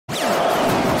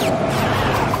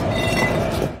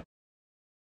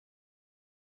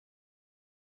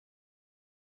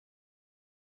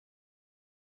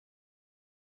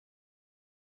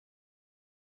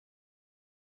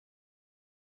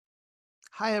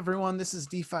Hi everyone, this is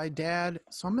DeFi Dad.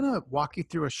 So I'm going to walk you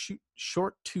through a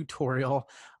short tutorial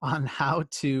on how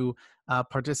to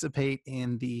participate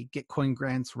in the Gitcoin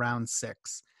Grants Round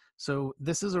 6. So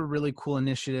this is a really cool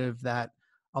initiative that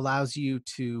allows you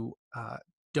to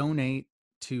donate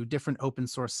to different open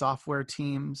source software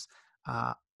teams.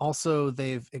 Also,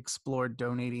 they've explored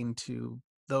donating to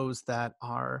those that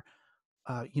are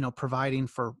providing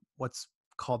for what's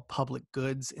called public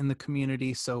goods in the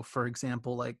community. So for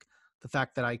example, like the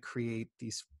fact that I create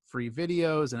these free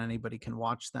videos and anybody can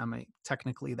watch them,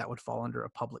 technically that would fall under a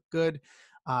public good.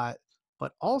 Uh,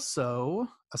 but also,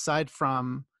 aside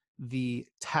from the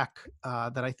tech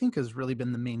that I think has really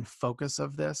been the main focus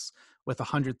of this, with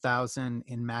 100,000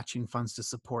 in matching funds to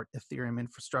support Ethereum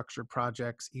infrastructure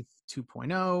projects, ETH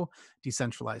 2.0,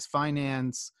 decentralized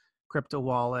finance, crypto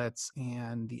wallets,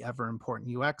 and the ever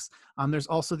important UX. There's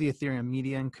also the Ethereum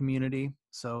media and community.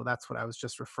 So that's what I was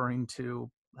just referring to.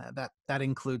 That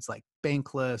includes like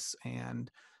Bankless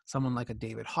and someone like a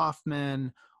David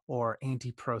Hoffman or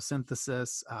Anti-Pro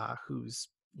Synthesis, who's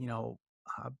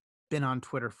uh, been on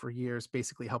Twitter for years,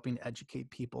 basically helping to educate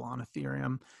people on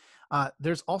Ethereum.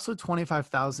 There's also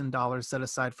 $25,000 set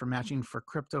aside for matching for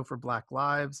crypto for Black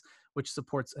Lives, which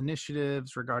supports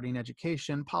initiatives regarding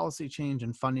education, policy change,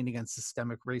 and funding against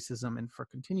systemic racism and for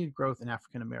continued growth in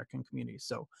African American communities.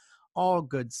 So all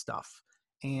good stuff.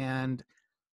 And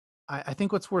I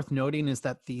think what's worth noting is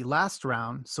that the last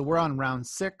round, so we're on round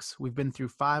 6, we've been through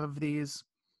 5 of these.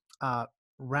 Uh,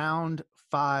 round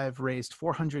 5 raised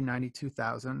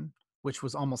 492,000, which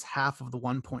was almost half of the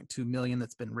 1.2 million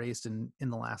that's been raised in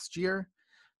the last year.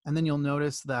 And then you'll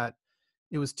notice that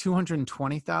it was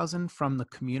 220,000 from the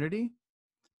community,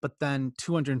 but then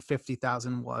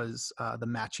 250,000 was the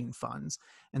matching funds.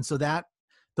 And so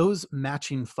those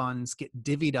matching funds get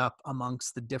divvied up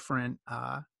amongst the different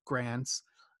grants.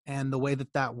 And the way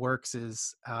that works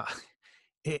is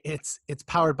it's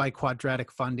powered by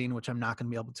quadratic funding, which I'm not going to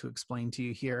be able to explain to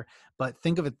you here. But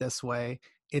think of it this way: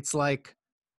 it's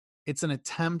an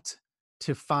attempt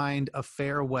to find a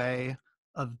fair way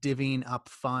of divvying up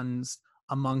funds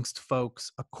amongst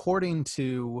folks according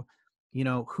to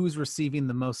who's receiving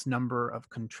the most number of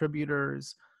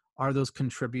contributors. Are those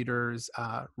contributors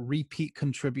repeat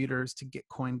contributors to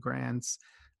Gitcoin grants?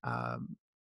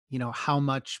 How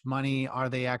much money are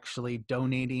they actually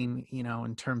donating,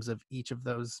 in terms of each of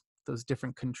those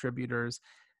different contributors?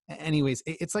 Anyways,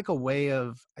 it's like a way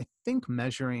of, I think,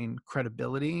 measuring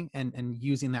credibility and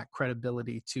using that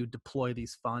credibility to deploy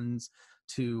these funds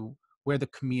to where the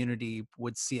community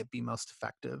would see it be most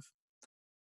effective.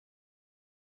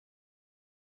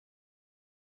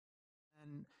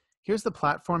 And here's the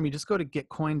platform. You just go to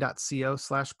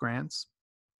gitcoin.co/grants.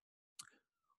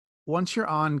 Once you're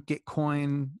on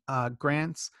Gitcoin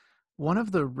grants, one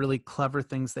of the really clever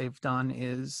things they've done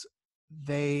is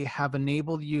they have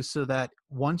enabled you so that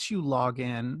once you log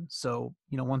in, so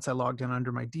once I logged in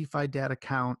under my DeFi Dad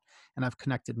account and I've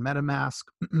connected MetaMask,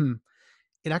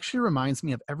 it actually reminds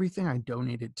me of everything I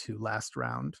donated to last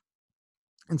round.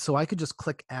 And so I could just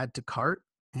click add to cart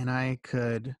and I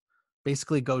could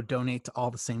basically go donate to all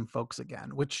the same folks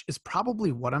again, which is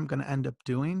probably what I'm going to end up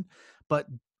doing. But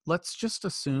let's just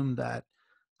assume that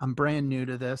I'm brand new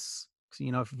to this. So,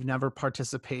 if you've never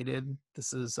participated,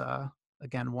 this is,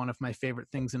 again, one of my favorite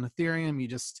things in Ethereum.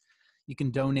 You can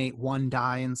donate 1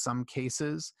 DAI in some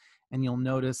cases. And you'll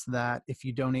notice that if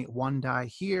you donate 1 DAI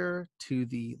here to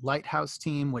the Lighthouse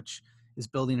team, which is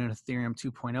building an Ethereum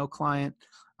 2.0 client,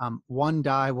 1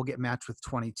 DAI will get matched with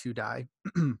 22 DAI.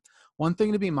 One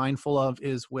thing to be mindful of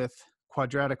is with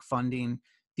quadratic funding,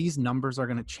 these numbers are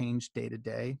going to change day to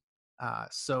day.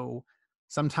 So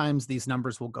sometimes these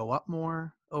numbers will go up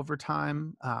more over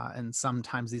time, and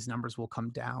sometimes these numbers will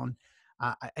come down.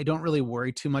 I don't really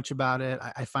worry too much about it.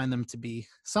 I find them to be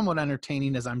somewhat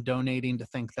entertaining as I'm donating, to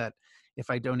think that if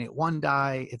I donate 1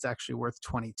 DAI, it's actually worth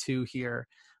 22 here.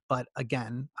 But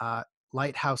again,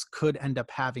 Lighthouse could end up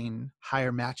having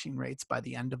higher matching rates by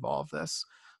the end of all of this.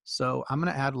 So I'm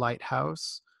going to add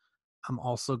Lighthouse. I'm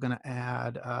also going to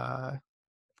add, of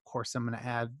course, I'm going to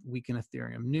add Week in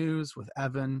Ethereum News with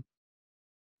Evan.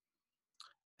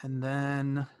 And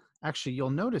then actually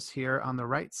you'll notice here on the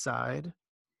right side,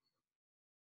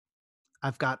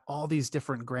 I've got all these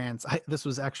different grants. This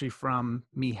was actually from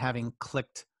me having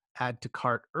clicked add to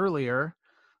cart earlier.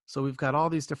 So we've got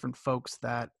all these different folks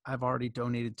that I've already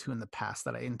donated to in the past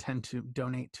that I intend to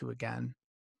donate to again.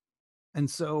 And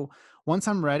so once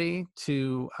I'm ready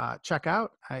to check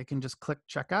out, I can just click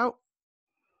check out.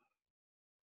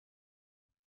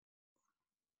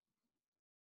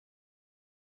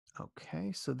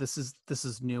 Okay, so this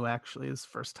is new actually. It's the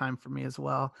first time for me as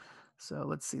well. So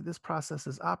let's see, this process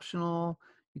is optional.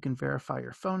 You can verify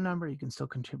your phone number. You can still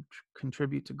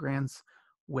contribute to grants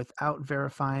without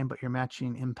verifying, but your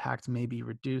matching impact may be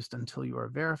reduced until you are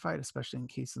verified, especially in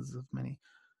cases of many.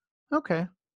 Okay.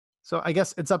 So I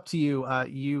guess it's up to you.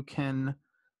 You can,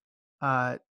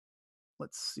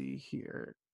 let's see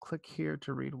here. Click here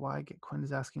to read why Gitcoin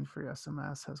is asking for your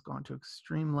SMS, has gone to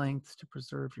extreme lengths to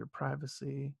preserve your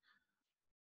privacy.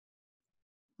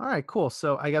 All right, cool.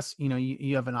 So I guess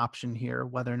you have an option here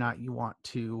whether or not you want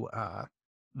to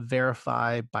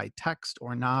verify by text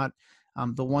or not.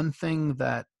 The one thing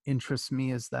that interests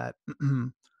me is that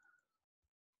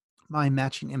my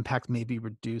matching impact may be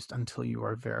reduced until you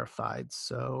are verified.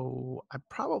 So I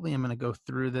probably am going to go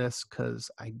through this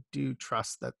because I do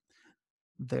trust that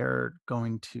they're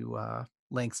going to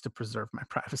lengths to preserve my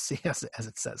privacy, as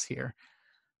it says here.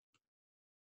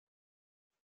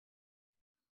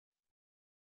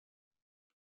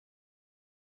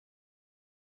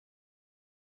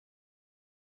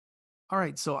 All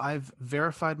right, so I've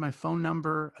verified my phone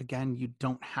number. Again, you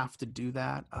don't have to do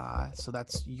that. So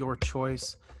that's your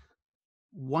choice.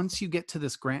 Once you get to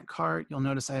this grant card, you'll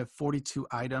notice I have 42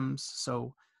 items.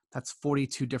 So that's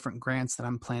 42 different grants that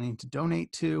I'm planning to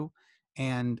donate to.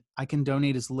 And I can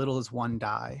donate as little as one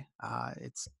DAI.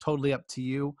 It's totally up to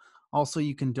you. Also,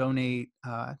 you can donate,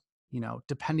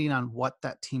 depending on what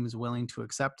that team is willing to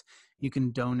accept, you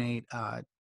can donate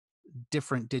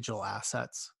different digital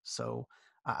assets. So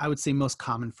I would say most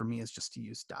common for me is just to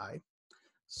use DAI.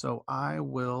 So I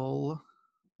will,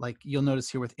 like you'll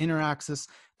notice here with Interaxis,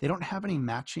 they don't have any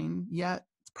matching yet.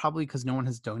 It's probably because no one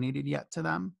has donated yet to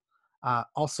them.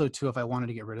 Also, too, if I wanted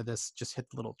to get rid of this, just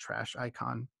hit the little trash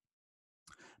icon.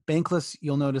 Bankless,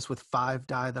 you'll notice with 5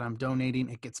 DAI that I'm donating,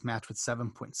 it gets matched with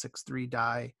 7.63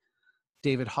 DAI.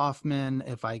 David Hoffman,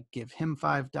 if I give him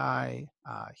 5 DAI,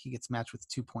 he gets matched with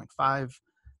 2.5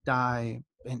 DAI.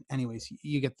 And anyways,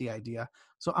 you get the idea.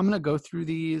 So I'm going to go through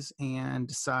these and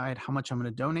decide how much I'm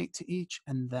going to donate to each,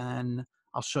 and then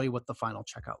I'll show you what the final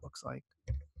checkout looks like.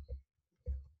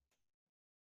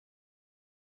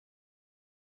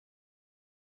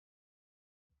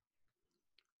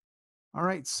 All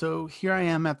right, so here I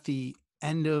am at the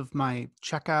end of my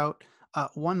checkout.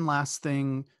 One last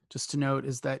thing just to note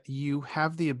is that you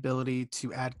have the ability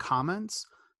to add comments.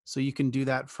 So you can do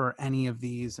that for any of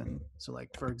these. And so like,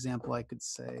 for example, I could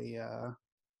say,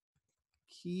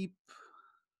 keep,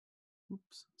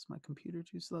 oops, is my computer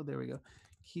too slow? There we go.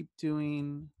 Keep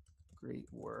doing great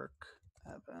work,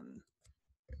 Evan.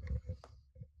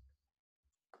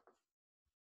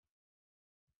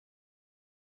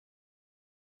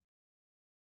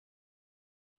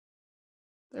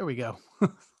 There we go.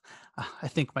 I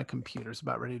think my computer's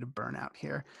about ready to burn out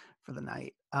here for the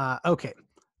night. Okay.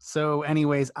 So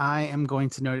anyways, I am going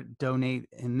to donate.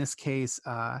 In this case,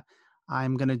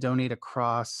 I'm going to donate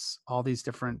across all these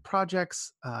different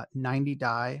projects, 90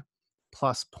 DAI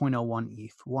plus 0.01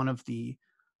 ETH. One of the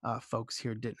folks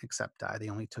here didn't accept DAI. They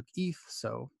only took ETH.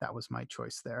 So that was my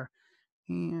choice there.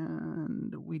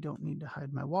 And we don't need to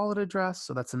hide my wallet address.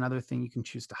 So that's another thing. You can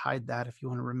choose to hide that if you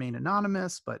want to remain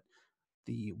anonymous, but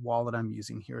the wallet I'm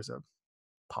using here is a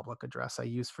public address I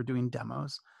use for doing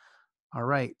demos. All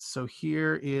right, so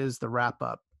here is the wrap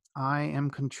up. I am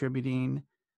contributing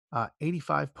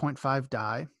 85.5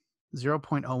 DAI,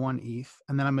 0.01 ETH,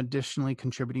 and then I'm additionally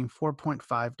contributing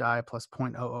 4.5 DAI plus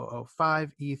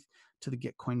 0.0005 ETH to the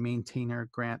Gitcoin maintainer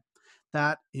grant.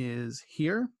 That is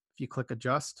here. If you click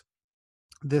adjust,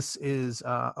 this is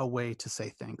a way to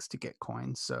say thanks to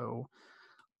Gitcoin. So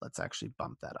let's actually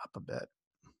bump that up a bit.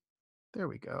 There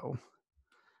we go.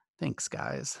 Thanks,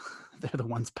 guys. They're the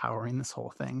ones powering this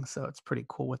whole thing, so it's pretty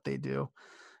cool what they do.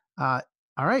 All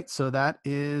right, so that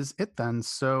is it then.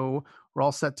 So we're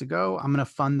all set to go. I'm going to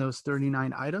fund those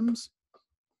 39 items.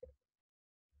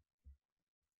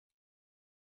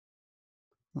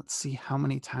 Let's see how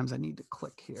many times I need to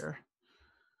click here.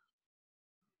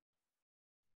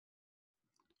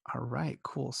 All right,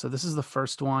 cool. So this is the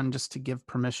first one just to give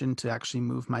permission to actually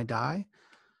move my DAI.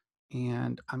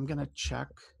 And I'm going to check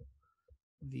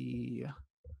the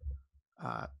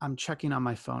I'm checking on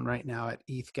my phone right now at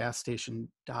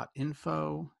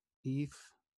ethgasstation.info. ETH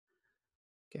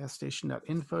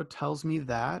gasstation.info tells me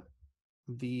that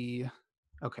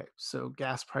okay, so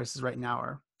gas prices right now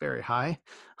are very high.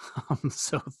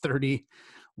 So 30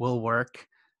 will work.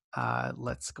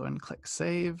 Let's go ahead and click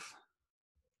save.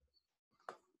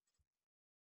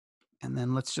 And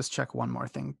then let's just check one more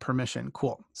thing, permission.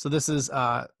 Cool. So this is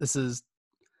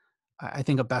I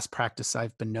think a best practice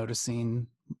I've been noticing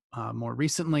more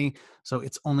recently. So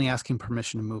it's only asking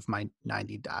permission to move my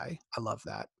 90 DAI. I love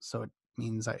that. So it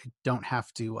means I don't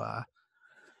have to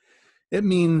It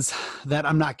means that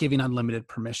I'm not giving unlimited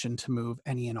permission to move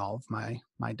any and all of my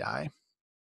DAI.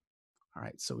 All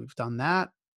right, so we've done that.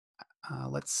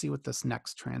 Let's see what this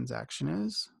next transaction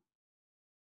is.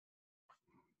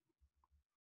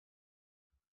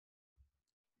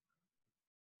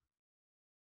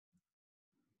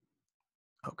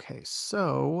 Okay,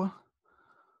 so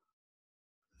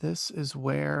this is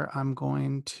where I'm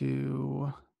going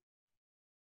to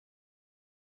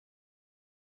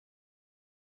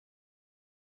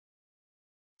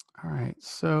all right,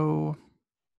 so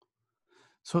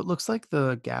it looks like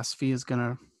the gas fee is going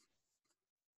to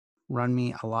run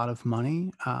me a lot of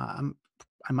money. I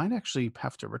might actually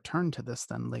have to return to this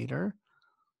then later.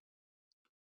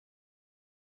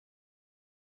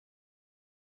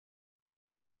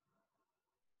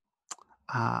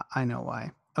 I know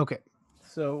why. Okay,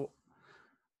 so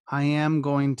I am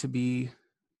going to be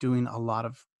doing a lot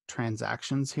of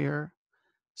transactions here.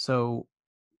 So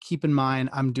keep in mind,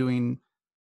 I'm doing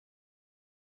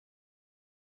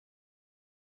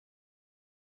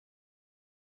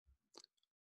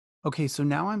okay, so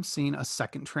now I'm seeing a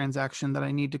second transaction that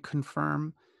I need to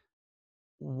confirm.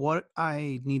 What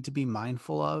I need to be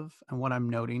mindful of and what I'm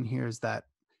noting here is that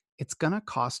it's going to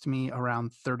cost me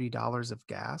around $30 of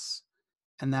gas.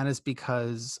 And that is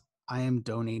because I am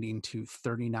donating to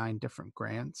 39 different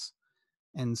grants.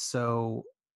 And so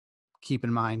keep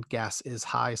in mind, gas is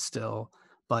high still,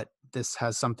 but this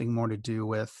has something more to do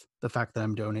with the fact that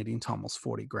I'm donating to almost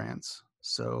 40 grants.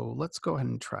 So let's go ahead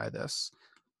and try this.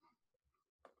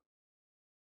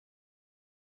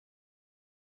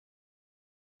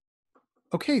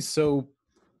 Okay, so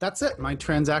that's it. My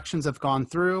transactions have gone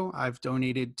through. I've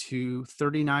donated to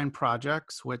 39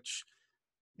 projects, which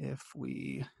if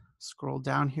we scroll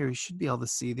down here, you should be able to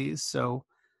see these. So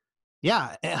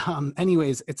yeah,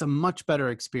 anyways, it's a much better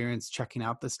experience checking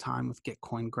out this time with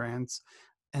Gitcoin grants.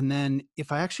 And then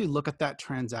if I actually look at that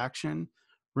transaction,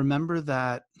 remember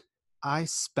that I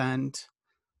spent,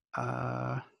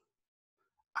 I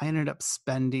ended up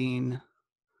spending,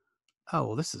 oh,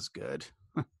 well, this is good.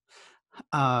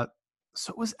 uh,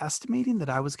 so it was estimating that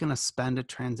I was going to spend a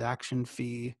transaction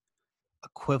fee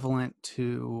equivalent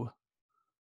to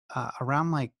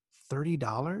around like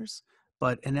 $30,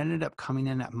 but it ended up coming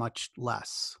in at much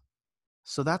less.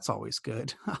 So that's always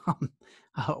good.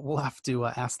 We'll have to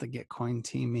ask the Gitcoin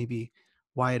team maybe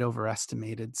why it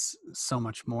overestimated so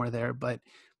much more there. But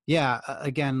yeah,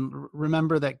 again,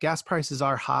 remember that gas prices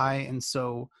are high, and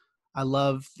so I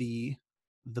love the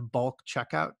bulk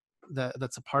checkout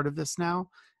that's a part of this now.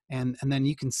 And then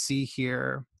you can see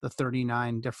here the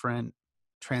 39 different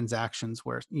transactions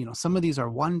where some of these are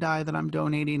 1 DAI that I'm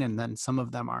donating, and then some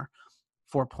of them are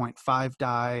 4.5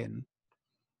 DAI and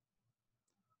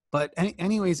but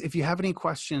anyways, if you have any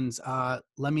questions,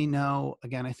 let me know.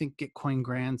 Again, I think Gitcoin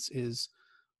grants is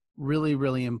really,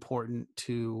 really important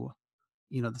to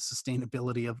the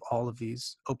sustainability of all of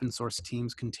these open source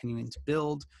teams continuing to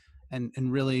build, and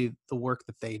really the work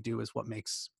that they do is what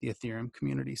makes the Ethereum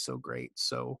community so great.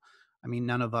 So I mean,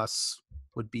 none of us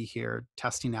would be here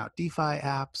testing out DeFi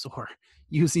apps or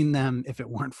using them if it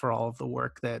weren't for all of the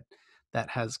work that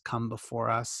has come before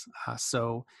us.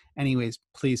 So anyways,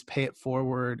 please pay it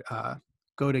forward.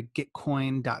 Go to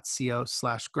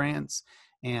gitcoin.co/grants,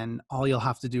 and all you'll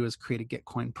have to do is create a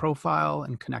Gitcoin profile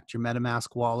and connect your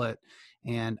MetaMask wallet.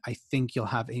 And I think you'll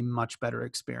have a much better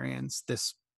experience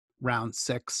this round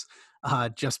 6,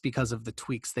 just because of the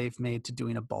tweaks they've made to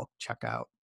doing a bulk checkout.